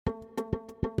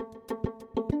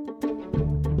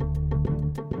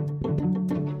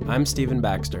I'm Stephen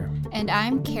Baxter. And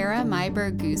I'm Kara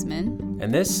Myberg Guzman.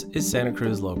 And this is Santa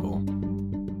Cruz Local.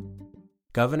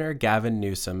 Governor Gavin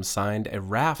Newsom signed a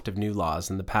raft of new laws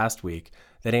in the past week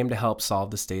that aim to help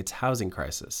solve the state's housing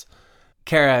crisis.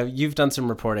 Kara, you've done some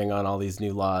reporting on all these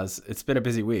new laws. It's been a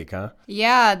busy week, huh?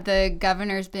 Yeah, the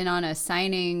governor's been on a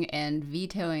signing and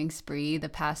vetoing spree the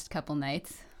past couple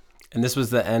nights. And this was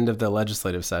the end of the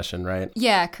legislative session, right?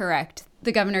 Yeah, correct.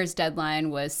 The governor's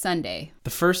deadline was Sunday. The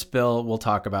first bill we'll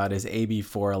talk about is AB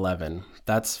 411.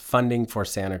 That's funding for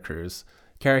Santa Cruz.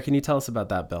 Kara, can you tell us about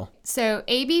that bill? So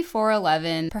AB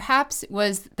 411 perhaps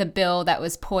was the bill that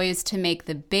was poised to make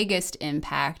the biggest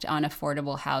impact on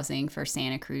affordable housing for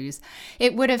Santa Cruz.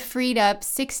 It would have freed up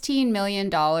 $16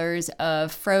 million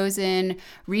of frozen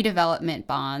redevelopment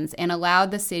bonds and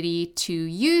allowed the city to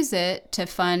use it to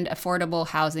fund affordable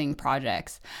housing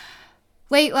projects.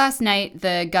 Late last night,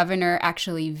 the governor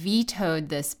actually vetoed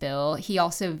this bill. He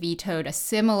also vetoed a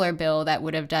similar bill that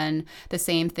would have done the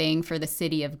same thing for the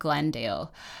city of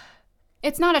Glendale.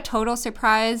 It's not a total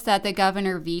surprise that the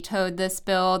governor vetoed this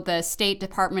bill. The State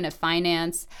Department of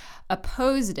Finance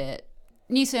opposed it.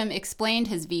 Newsom explained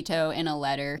his veto in a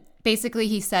letter. Basically,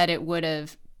 he said it would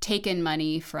have taken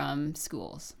money from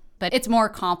schools. But it's more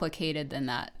complicated than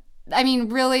that. I mean,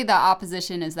 really, the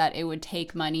opposition is that it would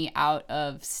take money out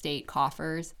of state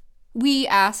coffers. We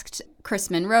asked Chris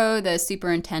Monroe, the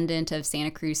superintendent of Santa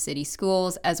Cruz City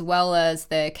Schools, as well as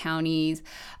the county's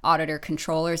auditor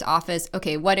controller's office,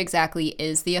 okay, what exactly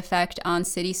is the effect on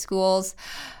city schools?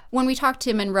 When we talked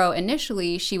to Monroe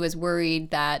initially, she was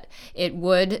worried that it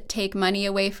would take money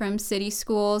away from city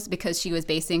schools because she was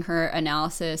basing her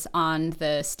analysis on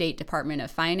the State Department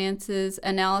of Finance's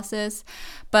analysis.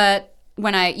 But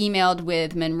when I emailed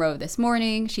with Monroe this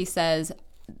morning, she says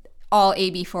all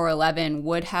AB 411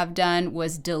 would have done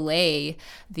was delay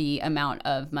the amount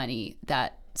of money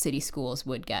that city schools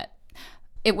would get.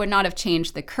 It would not have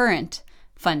changed the current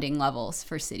funding levels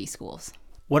for city schools.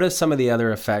 What are some of the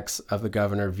other effects of the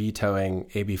governor vetoing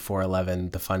AB 411,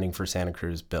 the funding for Santa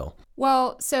Cruz bill?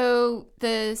 Well, so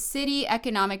the City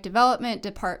Economic Development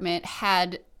Department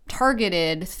had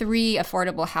targeted 3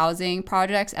 affordable housing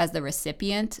projects as the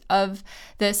recipient of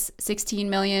this $16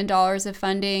 million of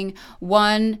funding.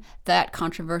 One, that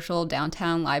controversial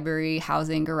downtown library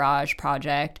housing garage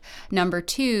project. Number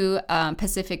 2,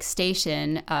 Pacific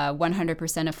Station, 100%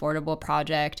 affordable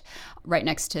project right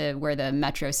next to where the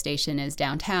metro station is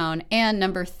downtown. And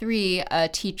number 3, a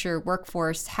teacher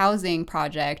workforce housing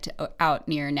project out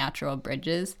near Natural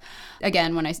Bridges.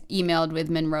 Again, when I emailed with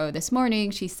Monroe this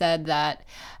morning, she said that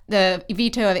the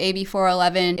veto of AB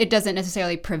 411, it doesn't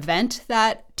necessarily prevent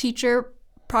that teacher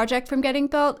project from getting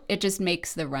built. It just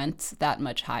makes the rents that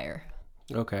much higher.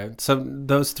 Okay. So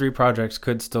those 3 projects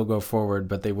could still go forward,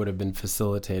 but they would have been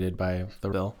facilitated by the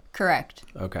bill? Correct.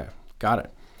 Okay. Got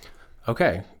it.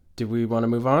 Okay. Do we want to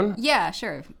move on? Yeah,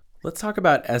 sure. Let's talk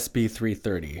about SB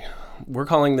 330. We're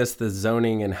calling this the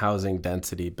Zoning and Housing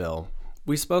Density Bill.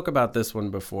 We spoke about this one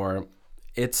before.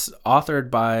 It's authored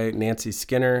by Nancy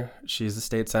Skinner. She's a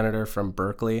state senator from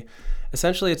Berkeley.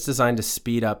 Essentially, it's designed to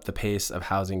speed up the pace of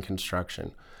housing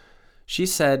construction. She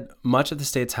said much of the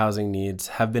state's housing needs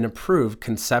have been approved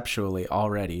conceptually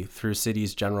already through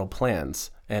cities' general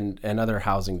plans and other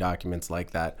housing documents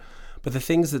like that. But the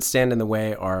things that stand in the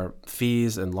way are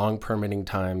fees and long permitting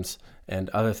times and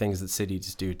other things that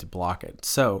cities do to block it.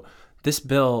 So this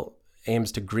bill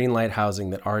aims to greenlight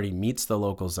housing that already meets the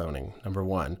local zoning, number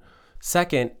 1.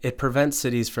 Second, it prevents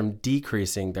cities from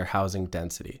decreasing their housing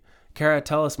density. Kara,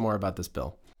 tell us more about this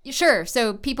bill. Sure.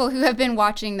 So people who have been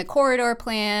watching the corridor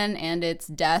plan and its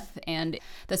death and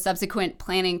the subsequent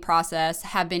planning process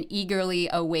have been eagerly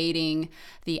awaiting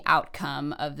the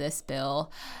outcome of this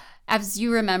bill. As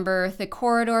you remember, the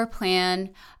corridor plan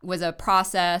was a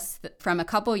process from a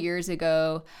couple years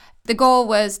ago. The goal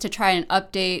was to try and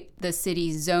update the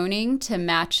city's zoning to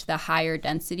match the higher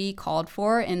density called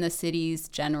for in the city's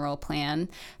general plan.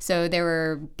 So there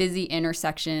were busy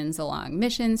intersections along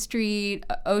Mission Street,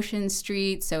 Ocean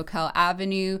Street, Soquel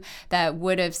Avenue that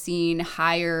would have seen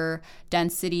higher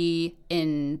density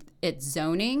in its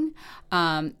zoning.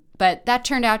 But that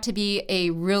turned out to be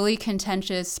a really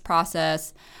contentious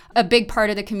process. A big part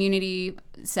of the community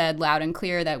said loud and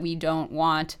clear that we don't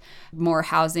want more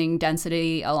housing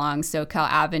density along Soquel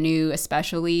Avenue,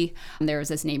 especially. There was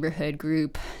this neighborhood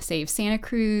group, Save Santa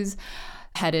Cruz,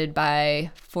 headed by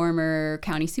former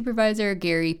county supervisor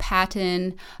Gary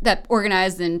Patton, that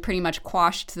organized and pretty much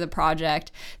quashed the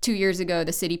project. 2 years ago,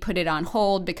 the city put it on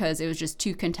hold because it was just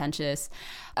too contentious.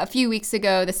 A few weeks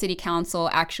ago, the city council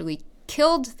actually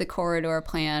killed the corridor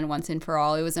plan once and for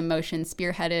all. It was a motion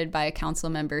spearheaded by council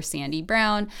member Sandy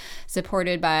Brown,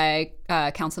 supported by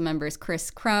council members Chris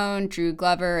Crone, Drew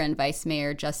Glover, and Vice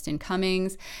Mayor Justin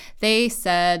Cummings. They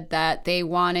said that they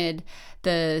wanted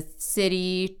the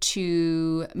city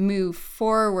to move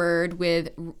forward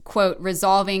with, quote,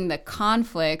 resolving the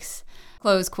conflicts,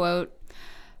 close quote,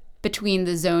 between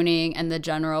the zoning and the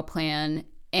general plan,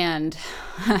 and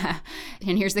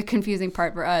here's the confusing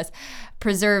part for us,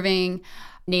 preserving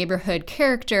neighborhood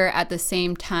character at the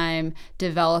same time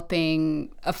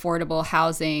developing affordable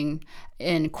housing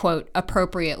in, quote,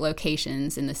 appropriate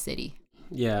locations in the city.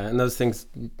 Yeah, and those things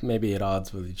may be at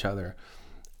odds with each other.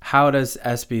 How does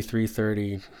SB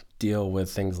 330 deal with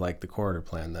things like the corridor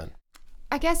plan then?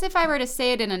 I guess if I were to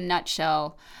say it in a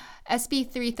nutshell,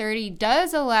 SB 330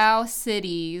 does allow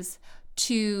cities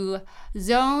to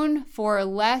zone for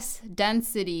less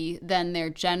density than their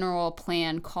general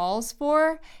plan calls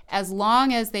for, as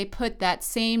long as they put that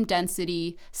same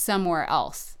density somewhere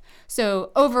else.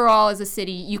 So overall, as a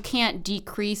city, you can't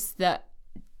decrease the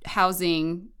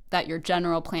housing that your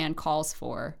general plan calls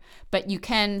for, but you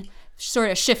can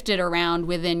sort of shift it around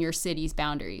within your city's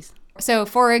boundaries. So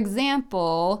for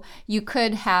example, you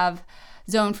could have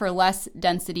zone for less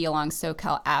density along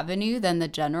SoCal Avenue than the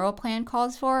general plan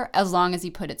calls for, as long as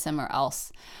you put it somewhere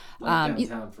else. Like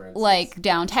downtown, for instance. Like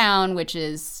downtown, which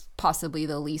is possibly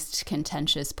the least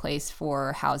contentious place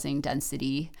for housing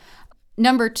density.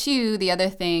 Number two, the other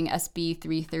thing SB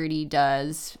 330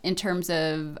 does in terms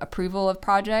of approval of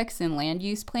projects and land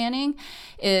use planning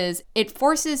is it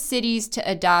forces cities to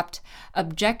adopt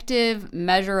objective,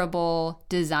 measurable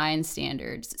design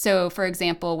standards. So, for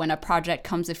example, when a project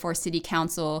comes before city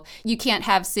council, you can't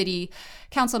have city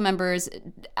council members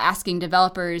asking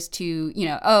developers to,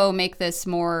 make this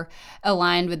more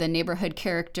aligned with the neighborhood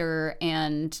character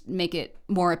and make it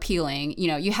more appealing.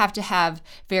 You have to have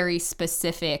very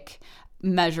specific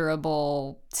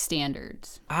measurable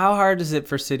standards. How hard is it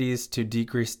for cities to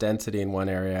decrease density in one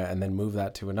area and then move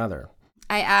that to another?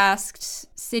 I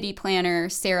asked city planner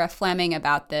Sarah Fleming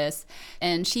about this,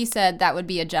 and she said that would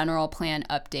be a general plan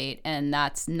update, and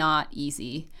that's not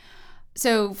easy.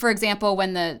 So, for example,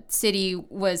 when the city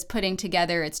was putting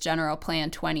together its general plan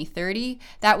 2030,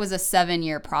 that was a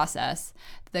 7-year process.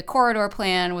 The corridor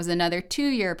plan was another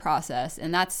 2-year process,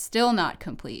 and that's still not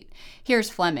complete. Here's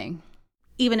Fleming.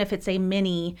 Even if it's a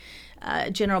mini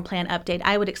general plan update,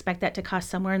 I would expect that to cost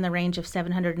somewhere in the range of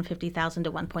 $750,000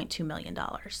 to $1.2 million.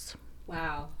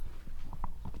 Wow.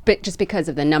 But just because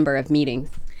of the number of meetings.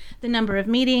 The number of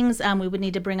meetings, we would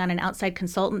need to bring on an outside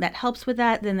consultant that helps with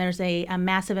that. Then there's a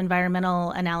massive environmental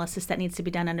analysis that needs to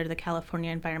be done under the California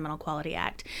Environmental Quality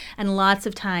Act. And lots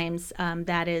of times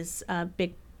that is a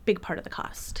big part of the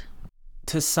cost.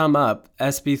 To sum up,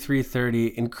 SB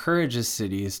 330 encourages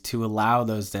cities to allow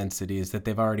those densities that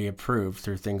they've already approved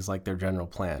through things like their general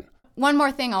plan. One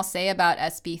more thing I'll say about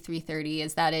SB 330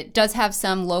 is that it does have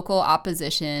some local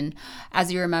opposition.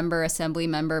 As you remember,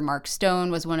 Assemblymember Mark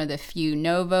Stone was one of the few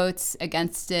no votes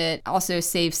against it. Also,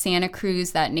 Save Santa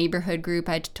Cruz, that neighborhood group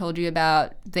I told you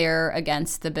about, they're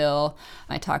against the bill.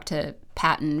 I talked to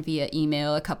Patton via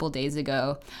email a couple days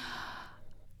ago.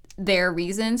 Their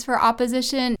reasons for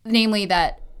opposition, namely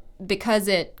that because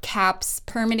it caps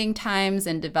permitting times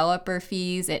and developer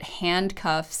fees, it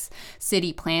handcuffs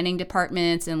city planning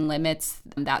departments and limits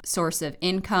that source of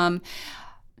income.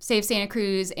 Save Santa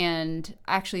Cruz and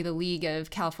actually the League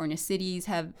of California Cities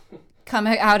have come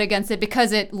out against it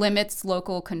because it limits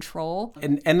local control.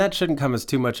 And that shouldn't come as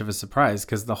too much of a surprise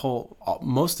because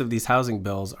most of these housing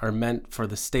bills are meant for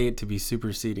the state to be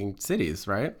superseding cities,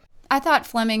 right? I thought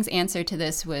Fleming's answer to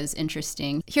this was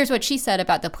interesting. Here's what she said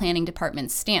about the planning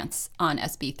department's stance on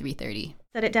SB 330.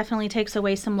 That it definitely takes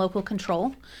away some local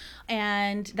control.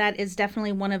 And that is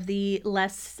definitely one of the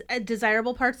less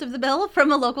desirable parts of the bill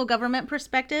from a local government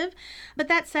perspective. But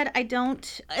that said,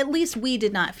 at least we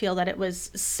did not feel that it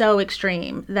was so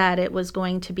extreme that it was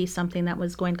going to be something that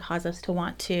was going to cause us to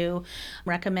want to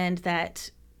recommend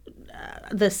that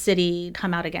the city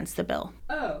come out against the bill.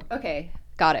 Oh, okay.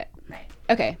 Got it. Right.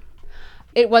 Okay.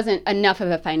 It wasn't enough of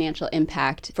a financial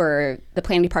impact for the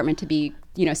planning department to be,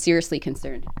 seriously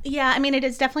concerned. Yeah, I mean, it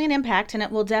is definitely an impact, and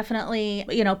it will definitely,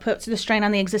 put the strain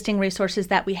on the existing resources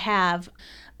that we have.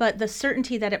 But the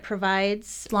certainty that it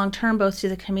provides long-term, both to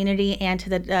the community and to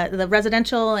the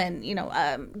residential and,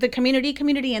 the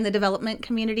community and the development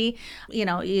community,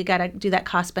 you got to do that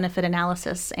cost-benefit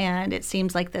analysis. And it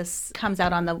seems like this comes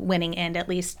out on the winning end, at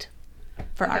least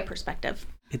for our perspective.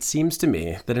 It seems to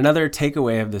me that another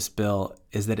takeaway of this bill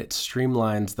is that it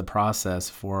streamlines the process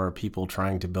for people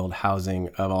trying to build housing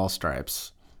of all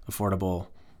stripes, affordable,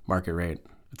 market rate,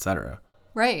 etc.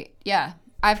 Right. Yeah.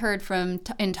 I've heard from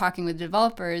in talking with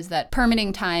developers that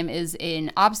permitting time is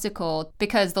an obstacle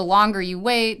because the longer you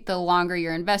wait, the longer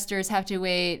your investors have to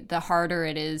wait, the harder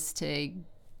it is to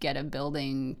get a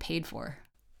building paid for.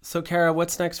 So, Kara,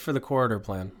 what's next for the corridor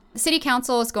plan? The City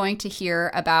Council is going to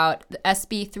hear about the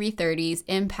SB 330's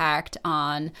impact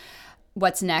on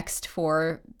what's next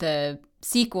for the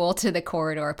sequel to the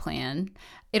corridor plan.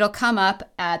 It'll come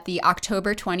up at the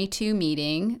October 22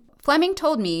 meeting. Fleming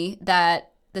told me that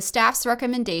the staff's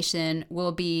recommendation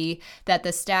will be that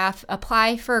the staff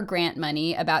apply for grant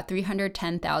money, about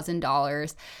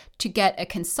 $310,000, to get a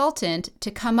consultant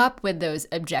to come up with those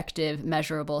objective,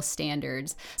 measurable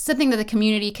standards, something that the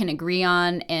community can agree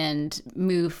on and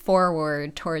move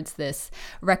forward towards this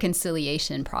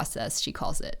reconciliation process, she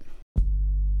calls it.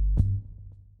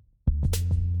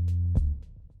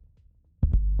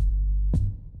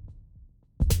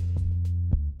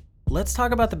 Let's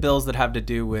talk about the bills that have to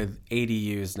do with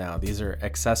ADUs now. These are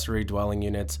accessory dwelling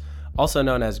units, also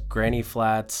known as granny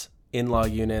flats, in-law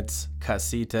units,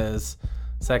 casitas,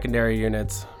 secondary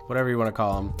units, whatever you want to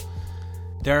call them.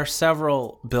 There are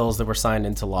several bills that were signed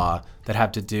into law that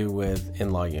have to do with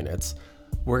in-law units.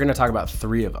 We're going to talk about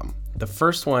 3 of them. The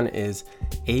first one is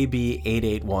AB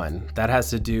 881. That has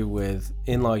to do with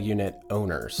in-law unit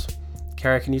owners.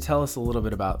 Kara, can you tell us a little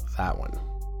bit about that one?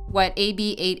 What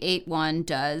AB 881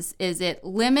 does is it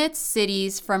limits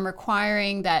cities from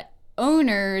requiring that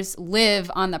owners live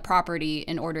on the property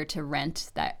in order to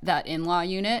rent that in-law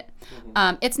unit.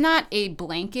 It's not a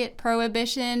blanket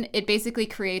prohibition. It basically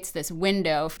creates this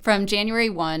window from January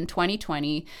 1,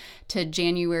 2020 to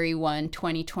January 1,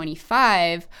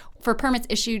 2025. For permits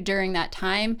issued during that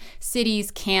time, cities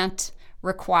can't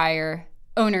require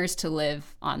owners to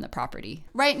live on the property.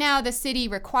 Right now, the city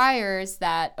requires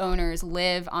that owners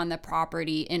live on the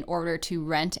property in order to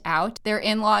rent out their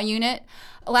in-law unit.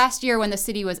 Last year, when the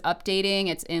city was updating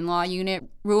its in-law unit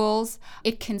rules,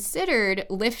 it considered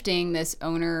lifting this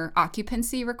owner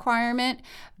occupancy requirement,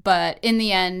 but in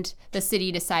the end, the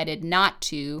city decided not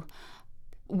to.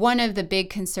 One of the big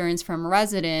concerns from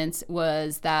residents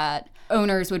was that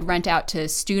owners would rent out to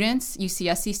students,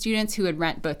 UCSC students, who would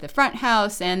rent both the front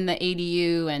house and the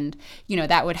ADU. And,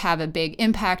 that would have a big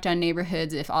impact on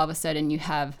neighborhoods if all of a sudden you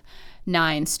have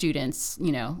 9 students,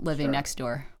 living next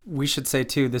door. We should say,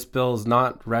 too, this bill is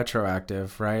not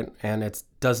retroactive, right? And it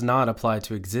does not apply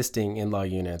to existing in-law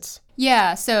units.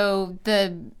 Yeah, so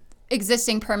the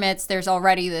existing permits, there's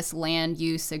already this land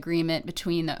use agreement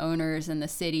between the owners and the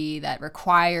city that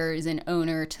requires an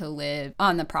owner to live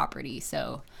on the property.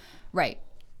 So, right,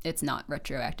 it's not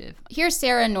retroactive. Here's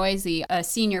Sarah Noisy, a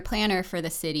senior planner for the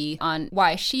city, on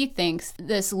why she thinks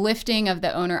this lifting of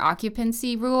the owner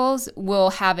occupancy rules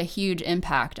will have a huge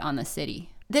impact on the city.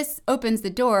 This opens the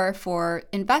door for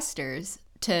investors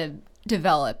to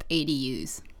develop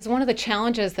ADUs. One of the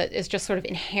challenges that is just sort of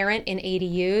inherent in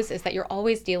ADUs is that you're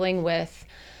always dealing with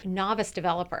novice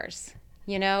developers.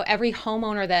 Every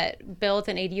homeowner that builds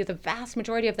an ADU, the vast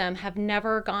majority of them have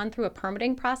never gone through a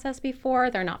permitting process before.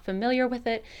 They're not familiar with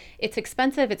it. It's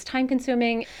expensive. It's time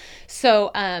consuming.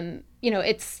 So,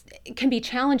 it can be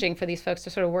challenging for these folks to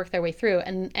sort of work their way through.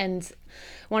 And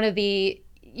one of the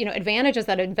advantages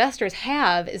that investors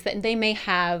have is that they may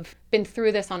have been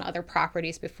through this on other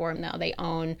properties before. Now they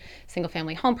own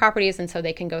single-family home properties, and so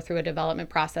they can go through a development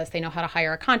process. They know how to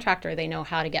hire a contractor. They know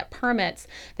how to get permits.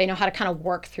 They know how to kind of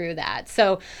work through that.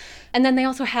 So, and then they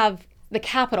also have the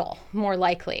capital, more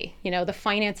likely. The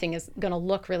financing is going to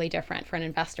look really different for an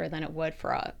investor than it would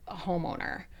for a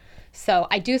homeowner. So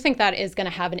I do think that is going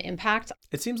to have an impact.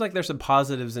 It seems like there's some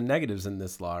positives and negatives in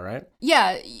this law, right?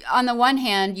 Yeah. On the one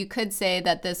hand, you could say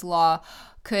that this law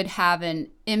could have an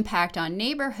impact on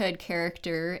neighborhood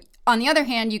character. On the other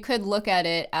hand, you could look at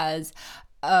it as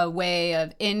a way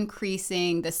of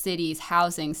increasing the city's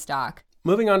housing stock.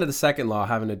 Moving on to the second law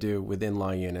having to do with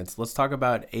in-law units, let's talk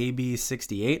about AB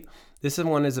 68. This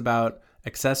one is about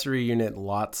accessory unit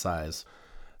lot size.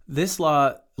 This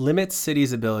law limits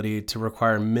cities' ability to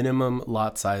require minimum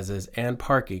lot sizes and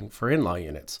parking for in-law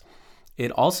units.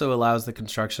 It also allows the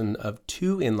construction of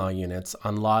 2 in-law units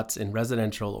on lots in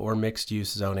residential or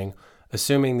mixed-use zoning,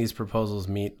 assuming these proposals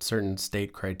meet certain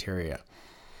state criteria.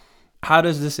 How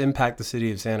does this impact the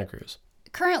city of Santa Cruz?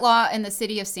 Current law in the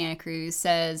city of Santa Cruz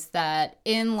says that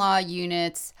in-law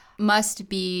units must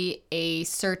be a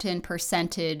certain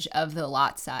percentage of the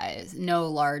lot size, no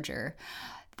larger.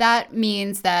 That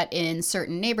means that in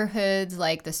certain neighborhoods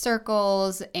like the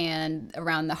Circles and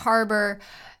around the harbor,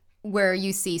 where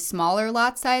you see smaller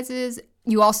lot sizes,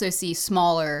 you also see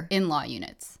smaller in-law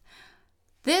units.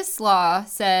 This law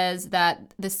says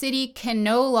that the city can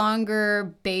no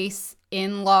longer base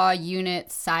in-law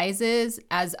unit sizes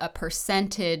as a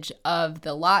percentage of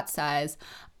the lot size,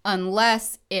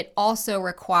 unless it also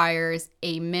requires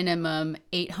a minimum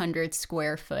 800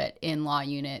 square foot in-law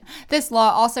unit. This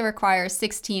law also requires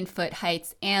 16-foot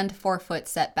heights and 4-foot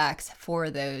setbacks for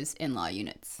those in-law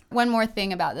units. One more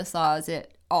thing about this law is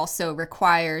it also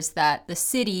requires that the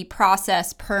city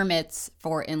process permits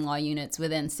for in-law units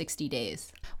within 60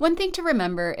 days. One thing to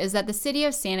remember is that the city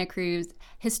of Santa Cruz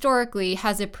historically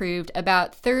has approved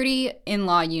about 30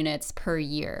 in-law units per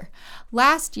year.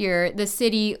 Last year, the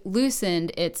city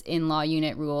loosened its in-law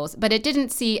unit rules, but it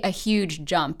didn't see a huge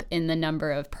jump in the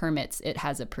number of permits it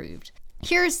has approved.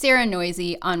 Here's Sarah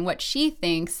Noisy on what she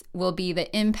thinks will be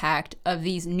the impact of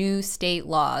these new state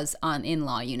laws on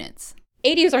in-law units.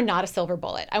 ADUs are not a silver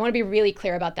bullet. I want to be really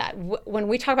clear about that. When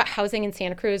we talk about housing in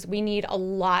Santa Cruz, we need a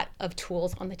lot of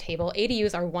tools on the table.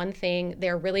 ADUs are one thing.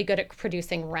 They're really good at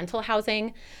producing rental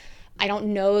housing. I don't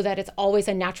know that it's always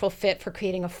a natural fit for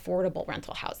creating affordable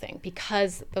rental housing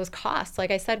because those costs,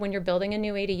 like I said, when you're building a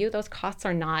new ADU, those costs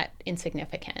are not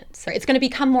insignificant. So it's going to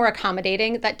become more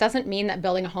accommodating. That doesn't mean that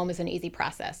building a home is an easy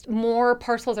process. More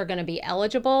parcels are going to be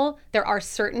eligible. There are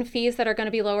certain fees that are going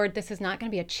to be lowered. This is not going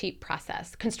to be a cheap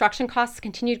process. Construction costs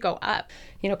continue to go up.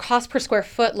 Cost per square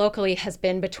foot locally has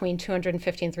been between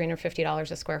 $250 and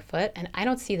 $350 a square foot, and I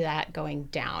don't see that going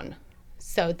down.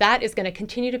 So that is going to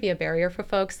continue to be a barrier for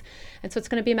folks. And so it's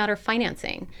going to be a matter of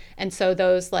financing. And so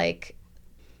those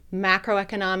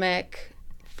macroeconomic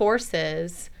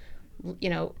forces,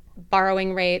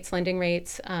 borrowing rates, lending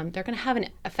rates, they're going to have an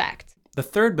effect. The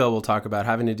third bill we'll talk about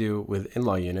having to do with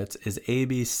in-law units is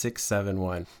AB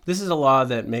 671. This is a law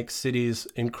that makes cities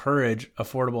encourage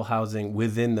affordable housing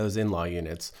within those in-law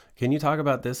units. Can you talk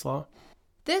about this law?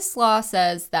 This law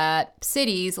says that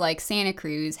cities like Santa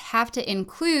Cruz have to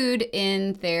include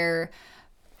in their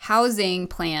housing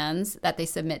plans that they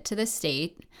submit to the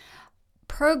state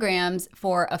programs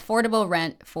for affordable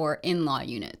rent for in-law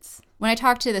units. When I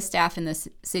talked to the staff in the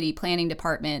city planning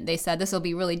department, they said this will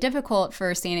be really difficult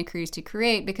for Santa Cruz to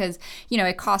create because,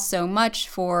 it costs so much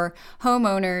for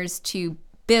homeowners to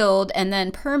build and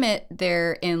then permit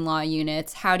their in-law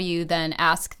units. How do you then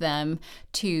ask them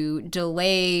to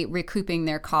delay recouping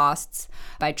their costs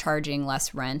by charging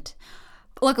less rent?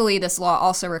 Luckily, this law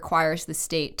also requires the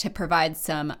state to provide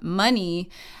some money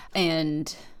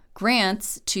and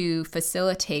grants to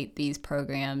facilitate these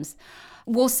programs.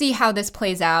 We'll see how this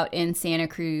plays out in Santa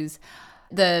Cruz.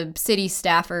 The city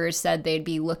staffers said they'd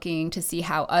be looking to see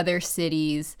how other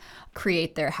cities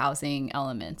create their housing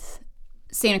elements.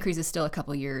 Santa Cruz is still a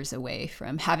couple years away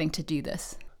from having to do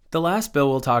this. The last bill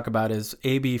we'll talk about is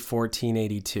AB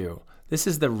 1482. This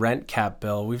is the rent cap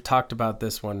bill. We've talked about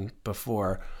this one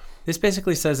before. This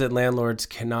basically says that landlords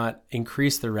cannot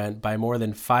increase the rent by more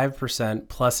than 5%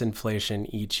 plus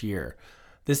inflation each year.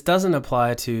 This doesn't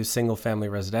apply to single-family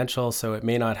residential, so it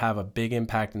may not have a big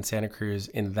impact in Santa Cruz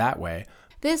in that way.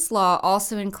 This law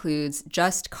also includes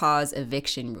just cause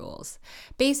eviction rules.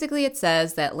 Basically, it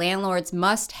says that landlords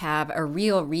must have a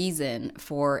real reason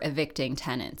for evicting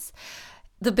tenants.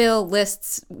 The bill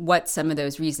lists what some of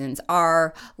those reasons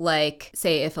are, like,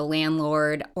 say, if a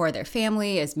landlord or their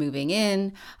family is moving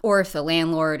in, or if the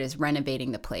landlord is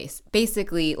renovating the place.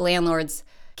 Basically, landlords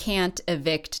can't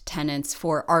evict tenants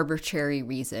for arbitrary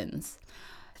reasons.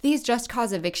 These just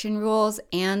cause eviction rules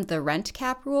and the rent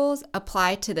cap rules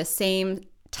apply to the same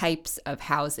types of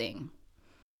housing.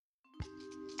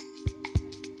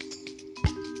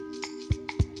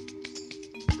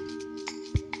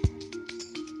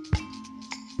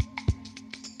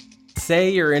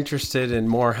 Say you're interested in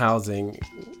more housing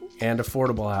and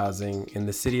affordable housing in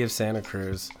the city of Santa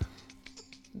Cruz.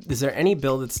 Is there any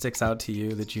bill that sticks out to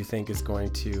you that you think is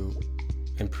going to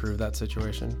improve that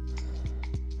situation?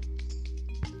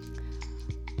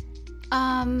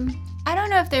 I don't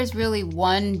know if there's really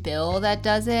one bill that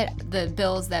does it. The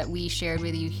bills that we shared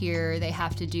with you here, they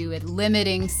have to do with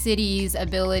limiting cities'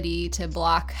 ability to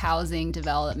block housing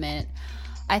development.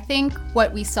 I think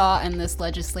what we saw in this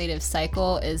legislative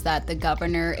cycle is that the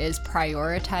governor is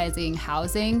prioritizing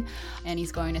housing, and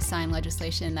he's going to sign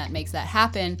legislation that makes that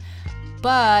happen.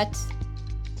 But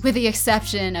with the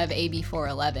exception of AB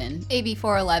 411. AB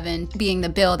 411 being the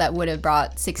bill that would have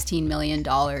brought $16 million of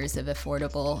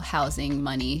affordable housing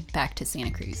money back to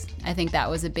Santa Cruz. I think that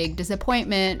was a big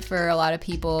disappointment for a lot of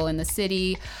people in the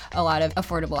city, a lot of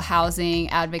affordable housing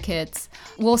advocates.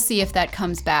 We'll see if that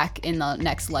comes back in the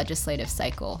next legislative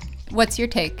cycle. What's your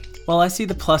take? Well, I see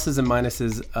the pluses and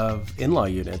minuses of in-law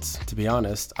units, to be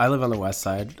honest. I live on the west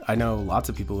side. I know lots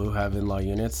of people who have in-law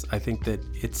units. I think that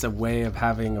it's a way of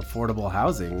having affordable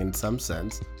housing in some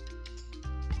sense.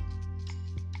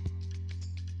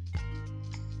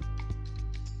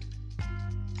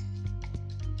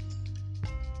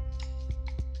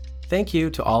 Thank you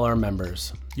to all our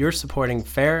members. You're supporting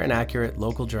fair and accurate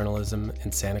local journalism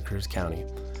in Santa Cruz County.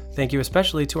 Thank you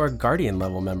especially to our Guardian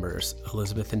level members,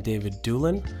 Elizabeth and David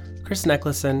Doolin, Chris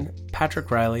Nicholson, Patrick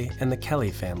Riley, and the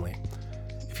Kelly family.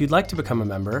 If you'd like to become a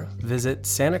member, visit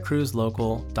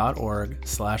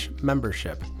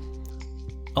santacruzlocal.org/membership.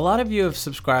 A lot of you have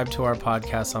subscribed to our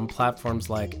podcasts on platforms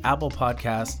like Apple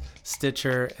Podcasts,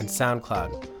 Stitcher, and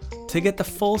SoundCloud. To get the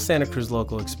full Santa Cruz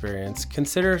Local experience,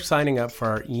 consider signing up for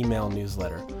our email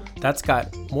newsletter. That's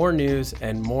got more news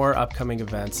and more upcoming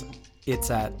events.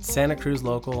 It's at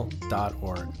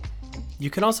santacruzlocal.org. You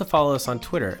can also follow us on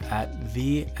Twitter at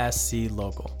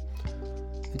 @VSCLocal.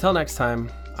 Until next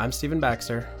time, I'm Stephen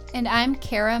Baxter. And I'm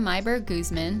Kara Myberg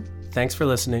Guzman. Thanks for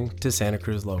listening to Santa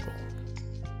Cruz Local.